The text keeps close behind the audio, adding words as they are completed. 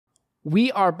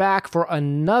We are back for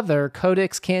another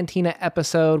Codex Cantina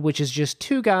episode, which is just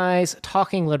two guys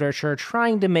talking literature,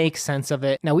 trying to make sense of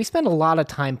it. Now, we spend a lot of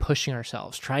time pushing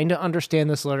ourselves, trying to understand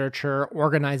this literature,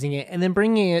 organizing it, and then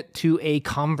bringing it to a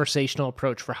conversational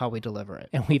approach for how we deliver it.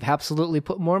 And we've absolutely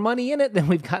put more money in it than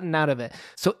we've gotten out of it.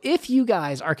 So if you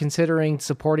guys are considering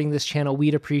supporting this channel,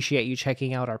 we'd appreciate you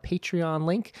checking out our Patreon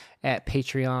link at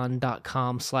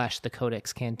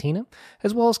patreon.com/thecodexcantina,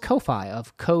 as well as Ko-Fi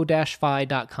of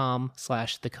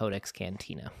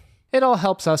ko-fi.com/thecodexcantina. It all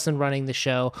helps us in running the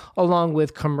show, along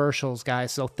with commercials,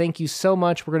 guys. So thank you so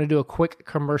much. We're going to do a quick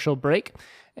commercial break,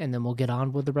 and then we'll get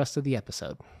on with the rest of the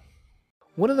episode.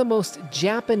 One of the most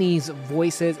Japanese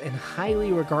voices and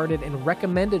highly regarded and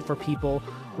recommended for people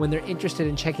when they're interested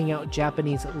in checking out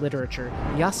Japanese literature.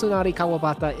 Yasunari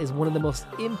Kawabata is one of the most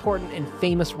important and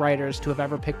famous writers to have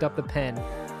ever picked up the pen.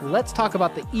 Let's talk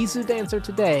about the Izu Dancer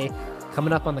today,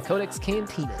 coming up on the Codex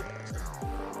Cantina.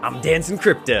 I'm dancing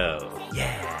crypto.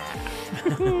 Yeah.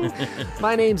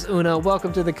 My name's Una.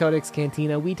 Welcome to the Codex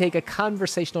Cantina. We take a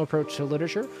conversational approach to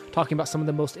literature, talking about some of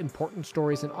the most important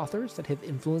stories and authors that have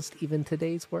influenced even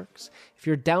today's works. If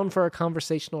you're down for a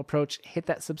conversational approach, hit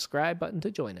that subscribe button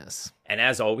to join us. And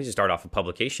as always, to start off with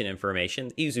publication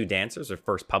information, the Izu Dancers were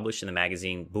first published in the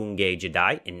magazine Bungei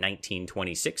Jidai in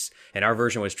 1926, and our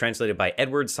version was translated by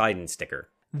Edward Seidensticker.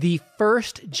 The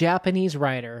first Japanese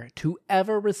writer to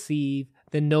ever receive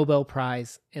the Nobel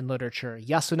Prize in Literature,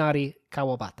 Yasunari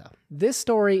Kawabata. This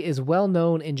story is well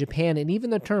known in Japan, and even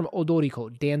the term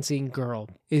odoriko, dancing girl,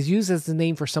 is used as the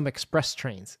name for some express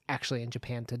trains, actually in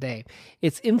Japan today.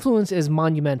 Its influence is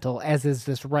monumental, as is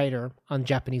this writer on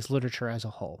Japanese literature as a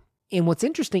whole. And what's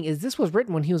interesting is this was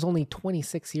written when he was only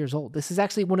 26 years old. This is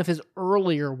actually one of his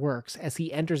earlier works as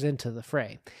he enters into the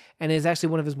fray, and is actually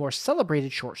one of his more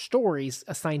celebrated short stories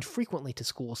assigned frequently to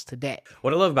schools today.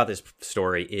 What I love about this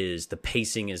story is the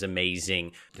pacing is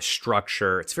amazing, the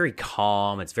structure, it's very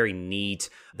calm, it's very neat.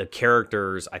 The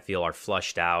characters, I feel, are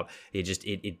flushed out. It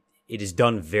is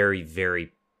done very,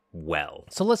 very well.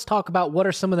 So let's talk about what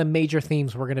are some of the major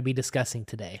themes we're going to be discussing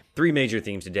today. 3 major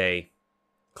themes today: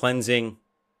 cleansing,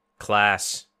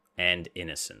 class, and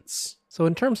innocence. So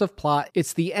in terms of plot,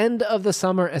 it's the end of the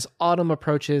summer as autumn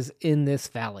approaches in this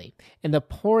valley, and the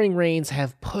pouring rains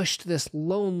have pushed this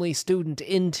lonely student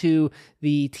into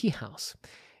the tea house.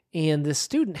 And this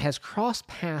student has crossed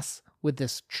paths with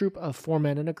this troop of 4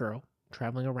 men and a girl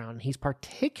traveling around, and he's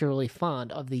particularly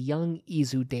fond of the young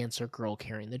Izu dancer girl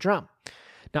carrying the drum.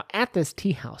 Now at this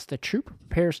tea house, the troop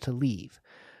prepares to leave,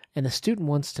 and the student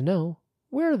wants to know,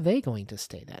 where are they going to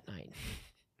stay that night?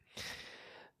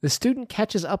 The student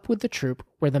catches up with the troop,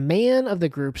 where the man of the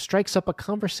group strikes up a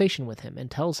conversation with him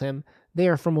and tells him they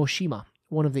are from Oshima,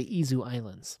 one of the Izu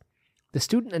Islands. The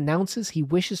student announces he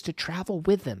wishes to travel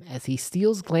with them as he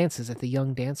steals glances at the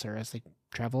young dancer as they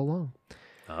travel along.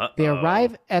 They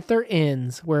arrive at their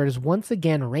inns, where it is once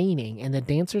again raining, and the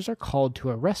dancers are called to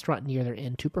a restaurant near their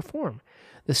inn to perform.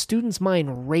 The student's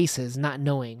mind races, not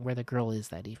knowing where the girl is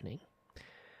that evening.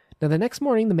 Now the next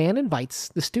morning, the man invites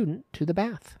the student to the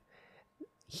bath.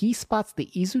 He spots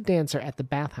the Izu dancer at the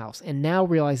bathhouse and now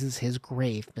realizes his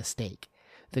grave mistake.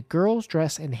 The girl's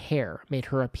dress and hair made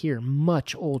her appear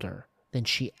much older than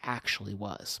she actually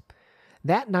was.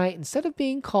 That night, instead of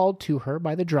being called to her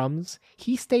by the drums,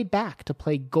 he stayed back to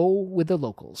play go with the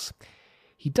locals.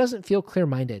 He doesn't feel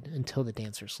clear-minded until the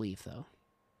dancers leave, though.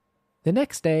 The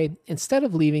next day, instead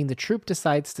of leaving, the troupe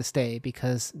decides to stay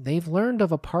because they've learned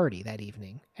of a party that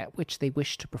evening at which they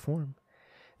wish to perform.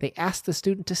 They ask the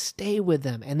student to stay with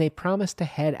them, and they promise to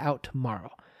head out tomorrow.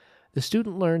 The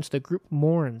student learns the group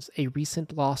mourns a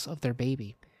recent loss of their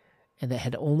baby, and that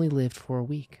had only lived for a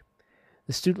week.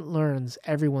 The student learns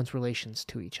everyone's relations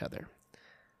to each other.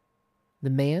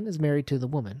 The man is married to the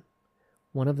woman.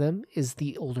 One of them is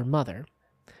the older mother.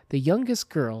 The youngest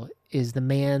girl is the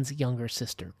man's younger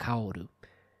sister, Kaoru,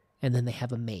 and then they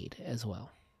have a maid as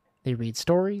well. They read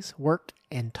stories, work,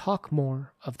 and talk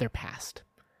more of their past.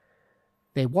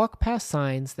 They walk past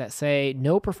signs that say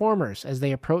no performers as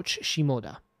they approach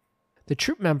Shimoda. The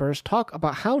troupe members talk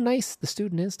about how nice the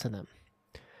student is to them.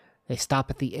 They stop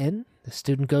at the inn. The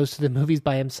student goes to the movies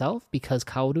by himself because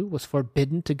Kaoru was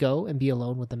forbidden to go and be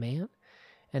alone with the man.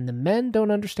 And the men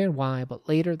don't understand why, but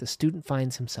later the student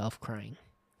finds himself crying.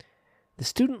 The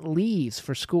student leaves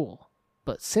for school,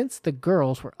 but since the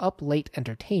girls were up late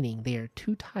entertaining, they are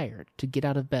too tired to get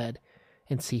out of bed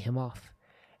and see him off.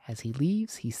 As he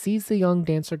leaves, he sees the young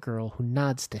dancer girl who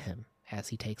nods to him as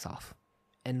he takes off.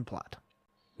 End plot.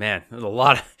 Man, there's a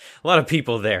lot of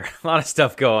people there. A lot of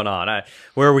stuff going on.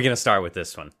 Where are we going to start with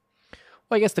this one?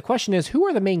 Well, I guess the question is, who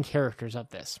are the main characters of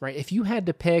this, right? If you had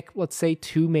to pick, let's say,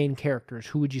 two main characters,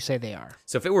 who would you say they are?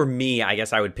 So if it were me, I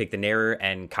guess I would pick the narrator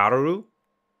and Karuru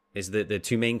is the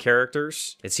two main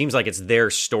characters. It seems like it's their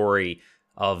story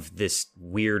of this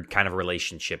weird kind of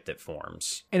relationship that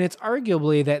forms. And it's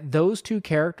arguably that those two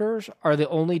characters are the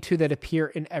only two that appear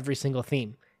in every single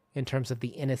theme, in terms of the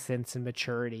innocence and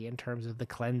maturity, in terms of the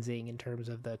cleansing, in terms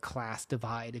of the class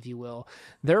divide, if you will.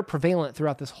 They're prevalent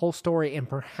throughout this whole story and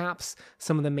perhaps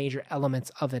some of the major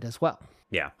elements of it as well.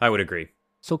 Yeah, I would agree.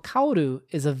 So Kaoru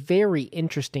is a very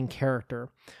interesting character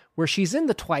where she's in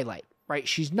the twilight, right?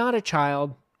 She's not a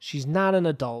child. She's not an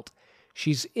adult.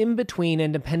 She's in between,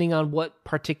 and depending on what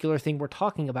particular thing we're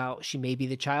talking about, she may be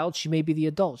the child, she may be the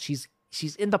adult. She's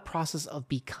in the process of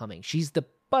becoming. She's the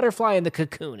butterfly in the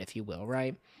cocoon, if you will,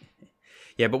 right?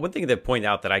 Yeah, but one thing to point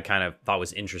out that I kind of thought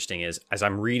was interesting is, as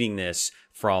I'm reading this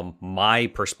from my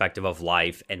perspective of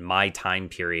life and my time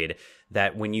period,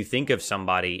 that when you think of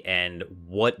somebody and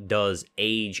what does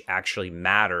age actually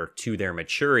matter to their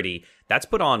maturity, that's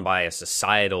put on by a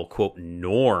societal, quote,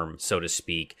 norm, so to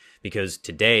speak. Because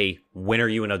today, when are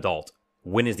you an adult?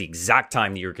 When is the exact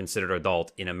time that you're considered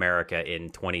adult in America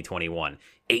in 2021?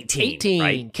 18,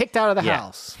 right? Kicked out of the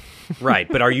house. Right,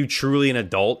 but are you truly an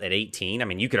adult at 18? I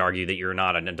mean, you could argue that you're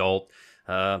not an adult.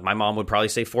 My mom would probably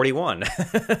say 41.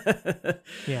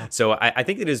 Yeah. So I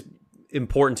think it is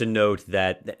important to note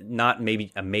that not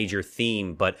maybe a major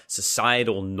theme, but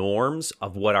societal norms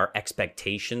of what our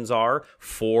expectations are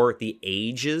for the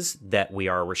ages that we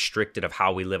are restricted of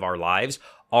how we live our lives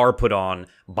are put on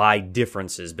by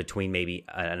differences between maybe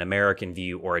an American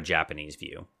view or a Japanese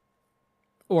view.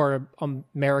 Or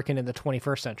American in the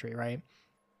 21st century, right?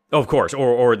 Of course,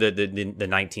 or the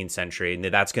 19th century, and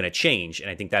that's going to change. And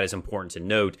I think that is important to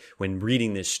note when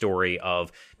reading this story of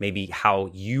maybe how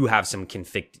you have some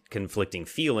conflicting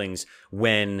feelings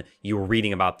when you were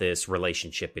reading about this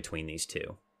relationship between these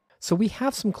two. So we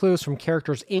have some clues from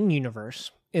characters in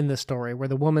universe in this story where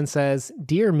the woman says,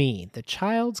 "Dear me, the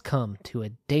child's come to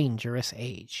a dangerous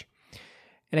age."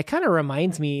 And it kind of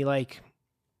reminds me, like,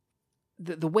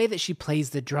 the way that she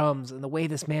plays the drums and the way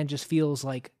this man just feels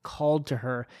like called to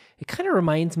her, it kind of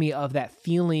reminds me of that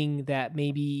feeling that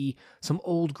maybe some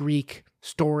old Greek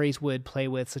stories would play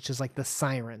with, such as like the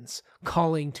sirens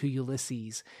calling to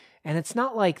Ulysses. And it's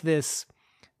not like this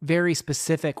very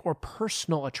specific or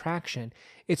personal attraction.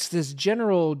 It's this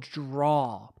general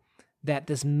draw that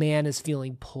this man is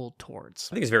feeling pulled towards.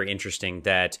 I think it's very interesting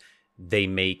that they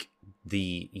make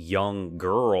the young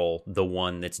girl the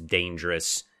one that's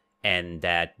dangerous, and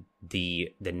that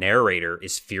the narrator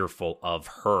is fearful of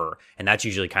her. And that's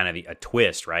usually kind of a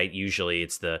twist, right? Usually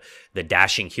it's the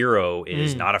dashing hero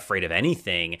is not afraid of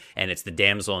anything, and it's the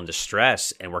damsel in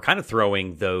distress. And we're kind of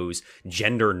throwing those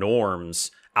gender norms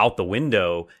out the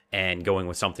window and going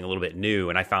with something a little bit new.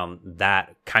 And I found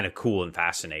that kind of cool and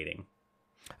fascinating.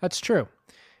 That's true.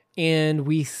 And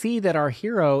we see that our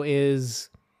hero is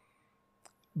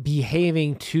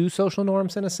behaving to social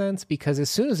norms in a sense, because as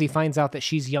soon as he finds out that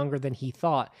she's younger than he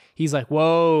thought, he's like,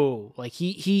 whoa, like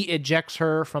he ejects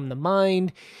her from the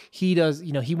mind. He does,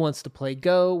 he wants to play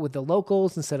Go with the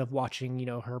locals instead of watching,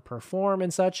 her perform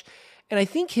and such. And I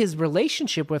think his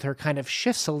relationship with her kind of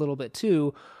shifts a little bit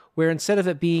too, where instead of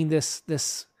it being this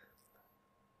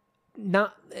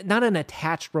not an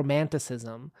attached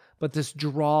romanticism, but this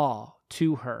draw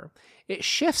to her, it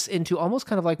shifts into almost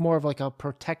kind of like more of like a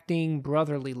protecting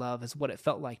brotherly love is what it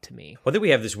felt like to me. Well, I think we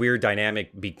have this weird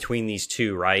dynamic between these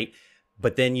two, right?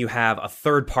 But then you have a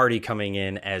third party coming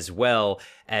in as well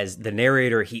as the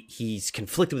narrator. He's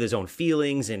conflicted with his own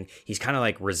feelings, and he's kind of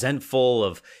like resentful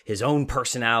of his own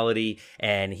personality,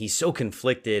 and he's so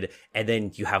conflicted. And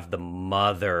then you have the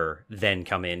mother then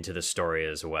come into the story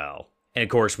as well. And of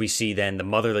course, we see then the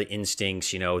motherly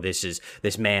instincts,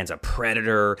 this man's a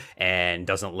predator and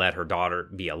doesn't let her daughter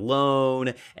be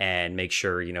alone and make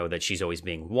sure, that she's always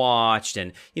being watched.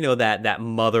 And, that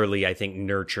motherly, I think,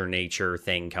 nurture nature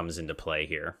thing comes into play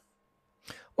here.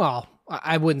 Well,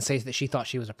 I wouldn't say that she thought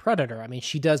she was a predator. I mean,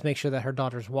 she does make sure that her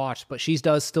daughter's watched, but she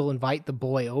does still invite the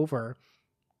boy over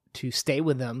to stay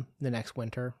with them the next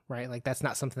winter, right? Like, that's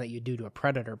not something that you do to a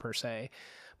predator per se.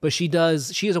 But she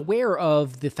is aware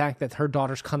of the fact that her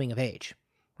daughter's coming of age,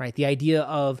 right? The idea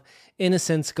of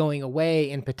innocence going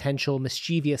away and potential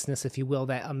mischievousness, if you will,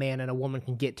 that a man and a woman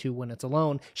can get to when it's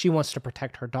alone. She wants to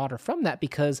protect her daughter from that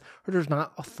because her daughter's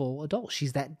not a full adult.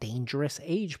 She's that dangerous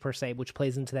age per se, which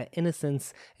plays into that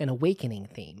innocence and awakening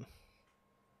theme.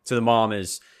 So the mom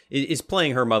is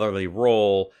playing her motherly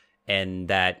role, and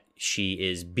that she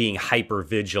is being hyper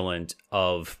vigilant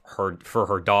for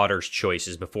her daughter's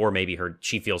choices before maybe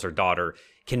she feels her daughter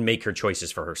can make her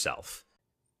choices for herself.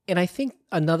 And I think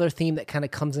another theme that kind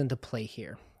of comes into play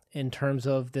here in terms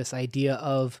of this idea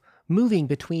of moving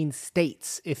between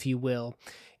states, if you will,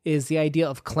 is the idea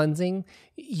of cleansing.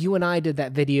 You and I did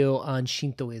that video on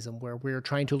Shintoism where we were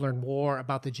trying to learn more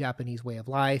about the Japanese way of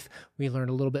life. We learned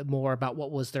a little bit more about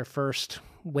what was their first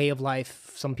way of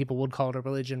life. Some people would call it a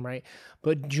religion, right?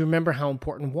 But do you remember how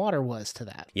important water was to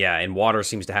that? Yeah, and water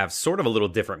seems to have sort of a little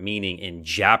different meaning in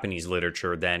Japanese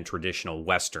literature than traditional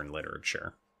Western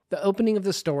literature. The opening of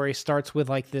the story starts with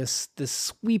like this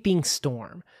sweeping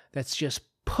storm that's just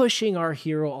pushing our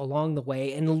hero along the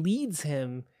way and leads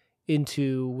him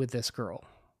into with this girl,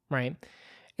 right?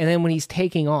 And then when he's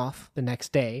taking off the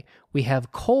next day, we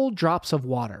have cold drops of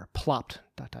water plopped, ...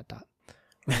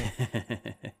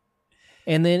 Right?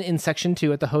 And then in section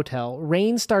 2 at the hotel,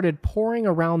 rain started pouring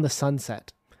around the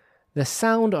sunset. The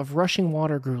sound of rushing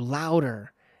water grew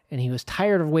louder, and he was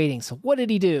tired of waiting. So what did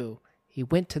he do? He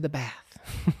went to the bath.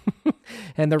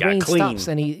 And the rain stops,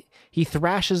 and he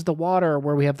thrashes the water,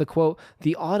 where we have the quote,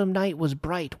 "The autumn night was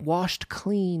bright, washed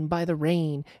clean by the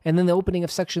rain." And then the opening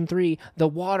of section 3, the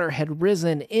water had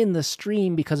risen in the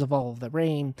stream because of all of the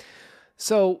rain.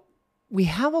 So we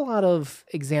have a lot of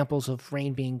examples of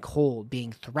rain being cold,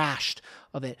 being thrashed,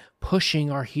 of it pushing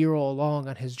our hero along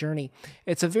on his journey.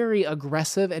 It's a very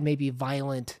aggressive and maybe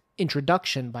violent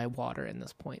introduction by water in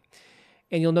this point.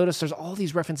 And you'll notice there's all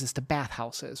these references to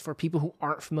bathhouses. For people who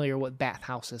aren't familiar with what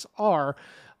bathhouses are,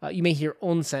 you may hear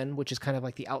onsen, which is kind of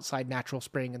like the outside natural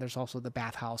spring, and there's also the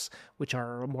bathhouse, which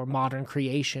are a more modern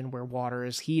creation where water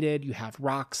is heated. You have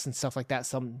rocks and stuff like that,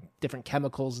 some different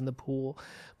chemicals in the pool,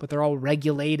 but they're all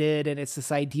regulated, and it's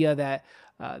this idea that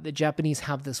the Japanese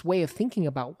have this way of thinking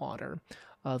about water,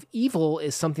 of evil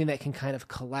is something that can kind of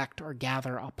collect or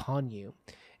gather upon you.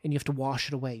 And you have to wash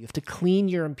it away. You have to clean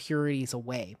your impurities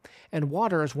away. And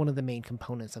water is one of the main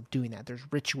components of doing that.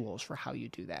 There's rituals for how you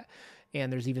do that.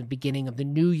 And there's even beginning of the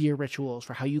New Year rituals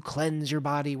for how you cleanse your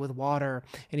body with water.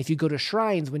 And if you go to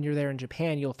shrines when you're there in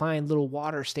Japan, you'll find little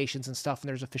water stations and stuff, and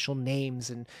there's official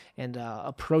names and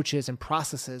approaches and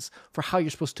processes for how you're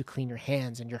supposed to clean your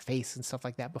hands and your face and stuff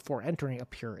like that before entering a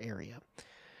pure area.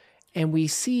 And we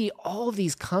see all of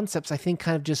these concepts, I think,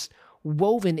 kind of just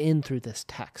woven in through this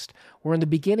text, where in the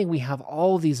beginning we have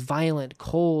all these violent,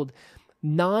 cold,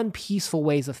 non-peaceful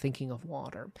ways of thinking of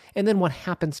water. And then what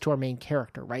happens to our main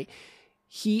character, right?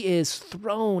 He is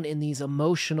thrown in these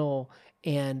emotional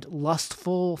and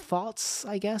lustful thoughts,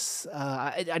 I guess.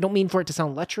 I don't mean for it to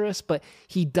sound lecherous, but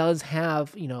he does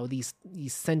have, these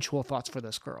sensual thoughts for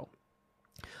this girl.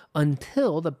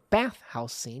 Until the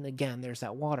bathhouse scene, again, there's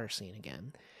that water scene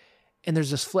again. And there's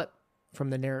this flip from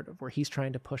the narrative where he's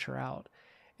trying to push her out,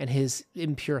 and his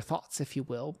impure thoughts, if you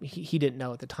will, he didn't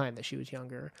know at the time that she was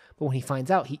younger, but when he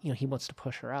finds out, he wants to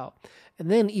push her out.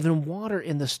 And then even water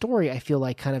in the story, I feel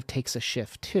like, kind of takes a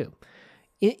shift too.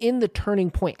 In the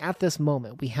turning point at this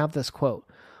moment, we have this quote: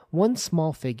 "One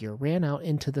small figure ran out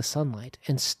into the sunlight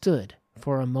and stood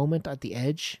for a moment at the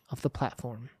edge of the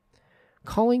platform,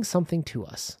 calling something to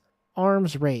us,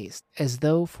 arms raised as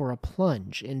though for a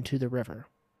plunge into the river.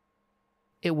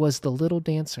 It was the little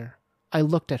dancer. I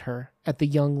looked at her, at the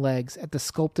young legs, at the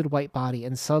sculpted white body,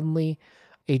 and suddenly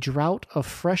a drought of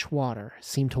fresh water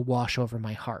seemed to wash over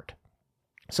my heart."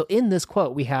 So in this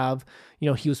quote, we have,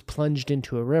 he was plunged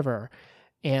into a river,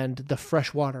 and the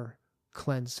fresh water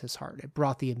cleansed his heart. It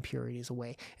brought the impurities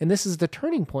away. And this is the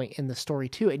turning point in the story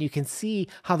too. And you can see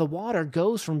how the water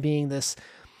goes from being this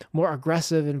more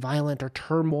aggressive and violent or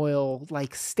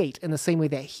turmoil-like state in the same way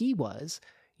that he was,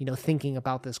 thinking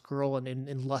about this girl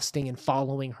and lusting and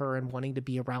following her and wanting to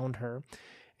be around her.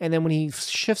 And then when he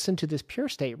shifts into this pure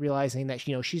state, realizing that,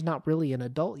 she's not really an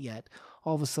adult yet,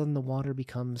 all of a sudden the water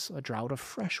becomes a drought of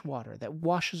fresh water that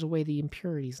washes away the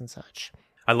impurities and such.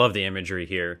 I love the imagery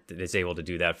here that is able to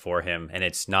do that for him. And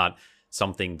it's not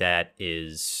something that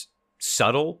is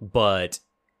subtle, but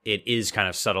it is kind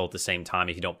of subtle at the same time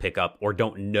if you don't pick up or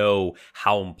don't know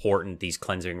how important these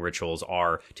cleansing rituals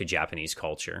are to Japanese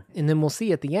culture. And then we'll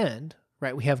see at the end,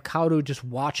 right, we have Kaoru just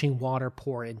watching water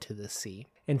pour into the sea.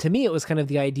 And to me, it was kind of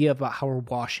the idea about how we're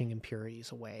washing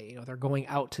impurities away. They're going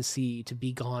out to sea to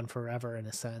be gone forever in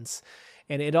a sense.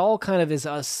 And it all kind of is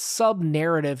a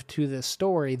sub-narrative to this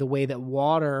story, the way that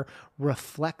water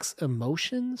reflects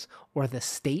emotions or the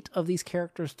state of these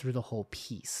characters through the whole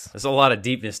piece. There's a lot of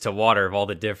deepness to water, of all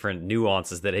the different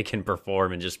nuances that it can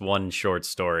perform in just one short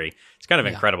story. It's kind of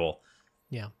incredible.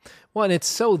 Yeah. Well, and it's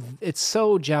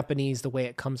so Japanese the way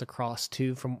it comes across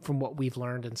too, from what we've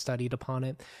learned and studied upon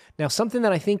it. Now, something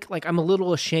that I think, I'm a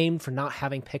little ashamed for not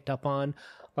having picked up on,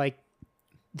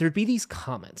 there'd be these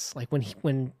comments,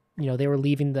 when they were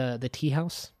leaving the tea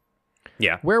house,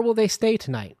 Yeah. Where will they stay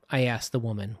tonight? I asked the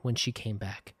woman when she came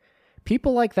back.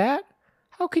 People like that?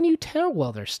 How can you tell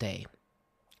where they're staying?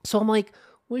 So I'm like,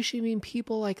 what does she mean,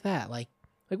 people like that? Like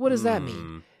what does that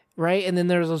mean? Right? And then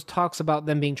there's those talks about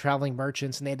them being traveling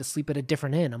merchants and they had to sleep at a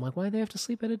different inn. I'm like, why do they have to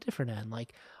sleep at a different inn?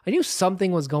 Like, I knew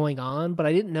something was going on, but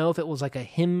I didn't know if it was like a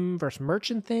him versus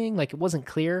merchant thing. Like, it wasn't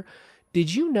clear.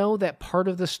 Did you know that part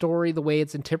of the story, the way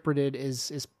it's interpreted,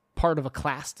 is part of a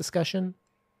class discussion?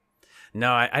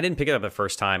 No, I didn't pick it up the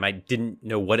first time. I didn't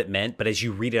know what it meant, but as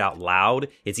you read it out loud,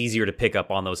 it's easier to pick up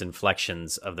on those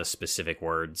inflections of the specific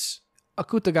words.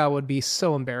 Akutagawa would be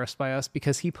so embarrassed by us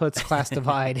because he puts class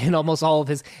divide in almost all of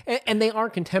his, and they are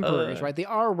contemporaries, right? They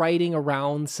are writing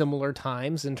around similar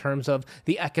times in terms of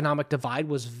the economic divide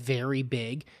was very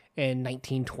big in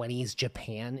 1920s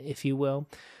Japan, if you will.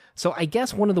 So I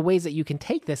guess one of the ways that you can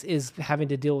take this is having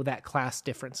to deal with that class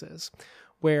differences,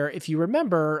 where if you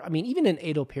remember, I mean, even in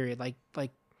Edo period, like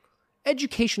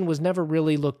education was never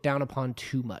really looked down upon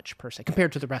too much per se,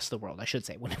 compared to the rest of the world, I should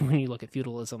say, when you look at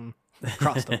feudalism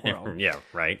across the world. Yeah,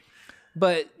 right.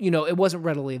 But, it wasn't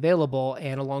readily available,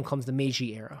 and along comes the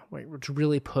Meiji era, right, which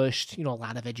really pushed, a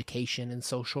lot of education and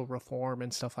social reform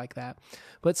and stuff like that.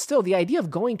 But still, the idea of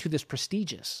going to this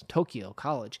prestigious Tokyo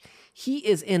college, he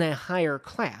is in a higher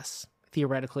class,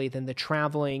 theoretically, than the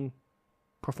traveling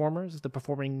performers, the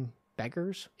performing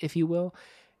beggars, if you will.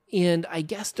 And I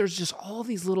guess there's just all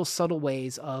these little subtle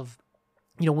ways of,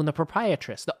 when the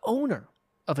proprietress, the owner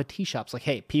of a tea shop's like,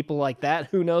 hey, people like that,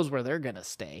 who knows where they're going to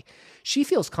stay? She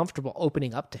feels comfortable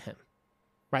opening up to him,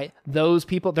 right? Those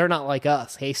people, they're not like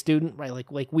us. Hey, student, right?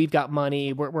 Like we've got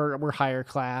money, we're higher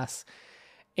class.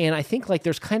 And I think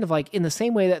there's kind of in the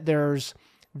same way that there's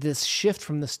this shift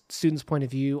from the student's point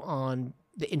of view on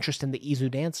the interest in the Izu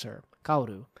dancer,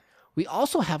 Kaoru, we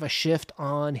also have a shift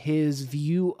on his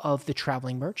view of the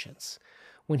traveling merchants.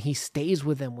 When he stays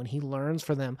with them, when he learns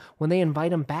from them, when they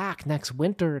invite him back next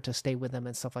winter to stay with them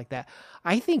and stuff like that,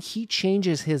 I think he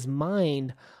changes his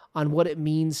mind on what it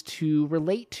means to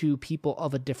relate to people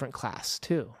of a different class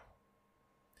too.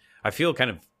 I feel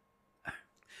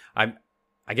I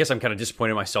guess I'm kind of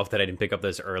disappointed in myself that I didn't pick up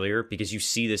this earlier, because you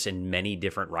see this in many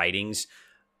different writings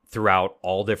throughout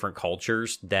all different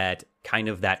cultures, that kind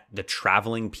of that the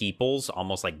traveling peoples,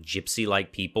 almost like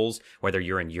gypsy-like peoples, whether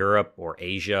you're in Europe or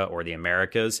Asia or the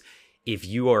Americas, if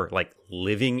you are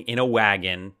living in a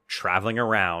wagon, traveling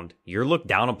around, you're looked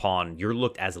down upon, you're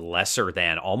looked as lesser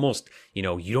than, almost, you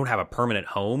don't have a permanent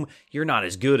home, you're not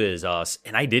as good as us.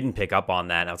 And I didn't pick up on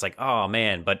that. And I was like, oh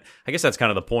man, but I guess that's kind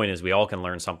of the point, is we all can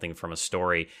learn something from a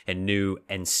story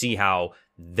and see how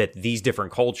that these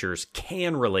different cultures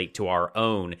can relate to our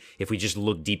own if we just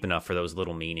look deep enough for those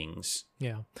little meanings.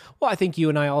 Yeah. Well, I think you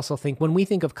and I also think when we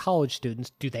think of college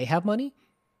students, do they have money?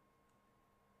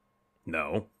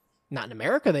 No. Not in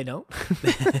America, they don't.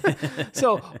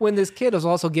 So when this kid was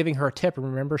also giving her a tip, and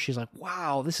remember, she's like,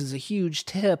 wow, this is a huge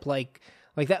tip. Like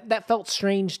that felt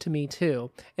strange to me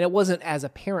too. And it wasn't as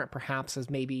apparent perhaps as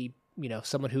maybe,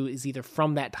 someone who is either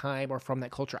from that time or from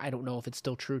that culture. I don't know if it's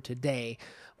still true today,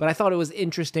 but I thought it was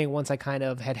interesting once I kind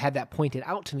of had that pointed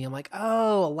out to me. I'm like,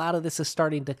 oh, a lot of this is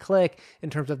starting to click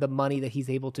in terms of the money that he's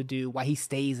able to do, why he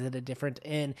stays at a different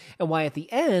inn, and why at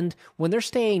the end, when they're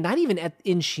staying, not even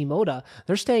in Shimoda,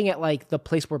 they're staying at the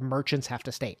place where merchants have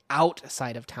to stay,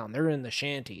 outside of town. They're in the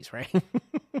shanties, right?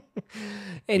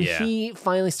 And he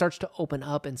finally starts to open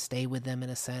up and stay with them in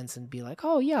a sense and be like,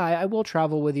 oh yeah, I will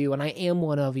travel with you and I am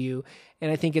one of you. And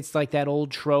I think it's like that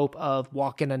old trope of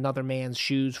walking another man's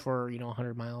shoes for,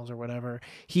 100 miles or whatever.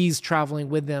 He's traveling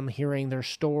with them, hearing their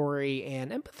story and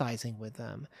empathizing with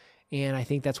them. And I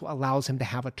think that's what allows him to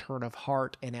have a turn of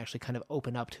heart and actually kind of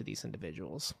open up to these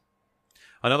individuals.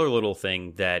 Another little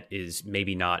thing that is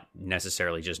maybe not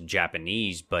necessarily just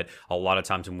Japanese, but a lot of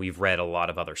times when we've read a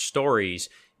lot of other stories,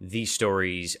 these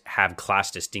stories have class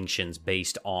distinctions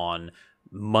based on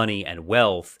money and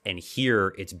wealth. And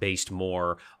here it's based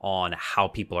more on how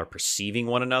people are perceiving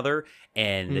one another.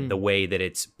 And the way that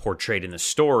it's portrayed in the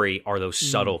story are those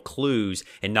subtle clues,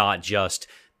 and not just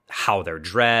how they're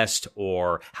dressed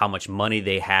or how much money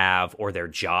they have or their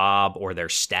job or their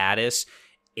status.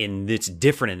 And it's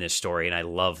different in this story, and I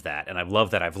love that. And I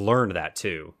love that I've learned that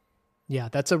too. Yeah,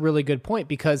 that's a really good point,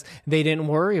 because they didn't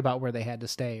worry about where they had to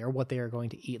stay or what they are going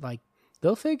to eat.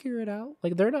 They'll figure it out.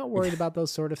 They're not worried about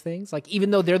those sort of things.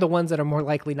 Even though they're the ones that are more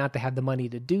likely not to have the money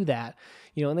to do that,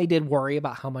 and they did worry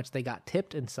about how much they got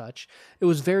tipped and such. It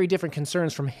was very different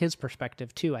concerns from his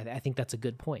perspective too. I think that's a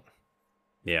good point.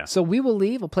 Yeah. So we will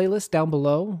leave a playlist down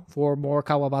below for more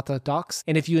Kawabata docs.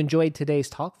 And if you enjoyed today's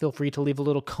talk, feel free to leave a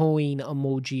little coin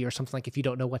emoji or something, if you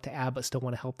don't know what to add but still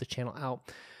want to help the channel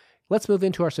out. let's move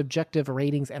into our subjective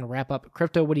ratings and wrap up.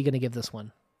 Crypto, what are you going to give this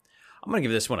one? I'm going to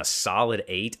give this one a solid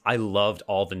 8. I loved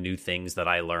all the new things that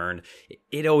I learned.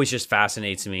 It always just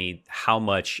fascinates me how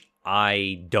much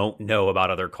I don't know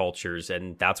about other cultures,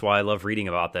 and that's why I love reading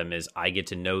about them, is I get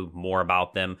to know more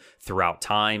about them throughout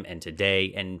time and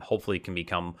today, and hopefully can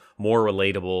become more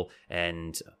relatable,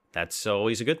 and that's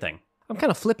always a good thing. I'm kind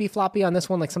of flippy-floppy on this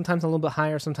one. Like sometimes I'm a little bit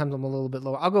higher, sometimes I'm a little bit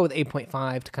lower. I'll go with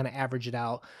 8.5 to kind of average it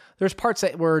out. There's parts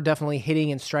that were definitely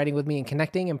hitting and striding with me and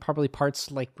connecting, and probably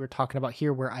parts like we're talking about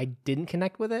here where I didn't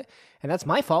connect with it. And that's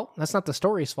my fault. That's not the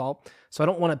story's fault. So I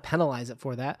don't want to penalize it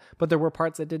for that. But there were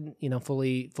parts that didn't,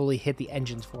 fully hit the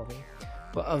engines for me.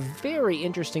 But a very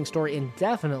interesting story and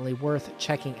definitely worth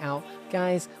checking out.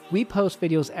 Guys, we post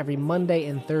videos every Monday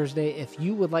and Thursday. If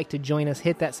you would like to join us,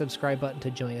 hit that subscribe button to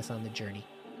join us on the journey.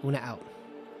 Una out.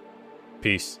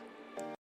 Peace.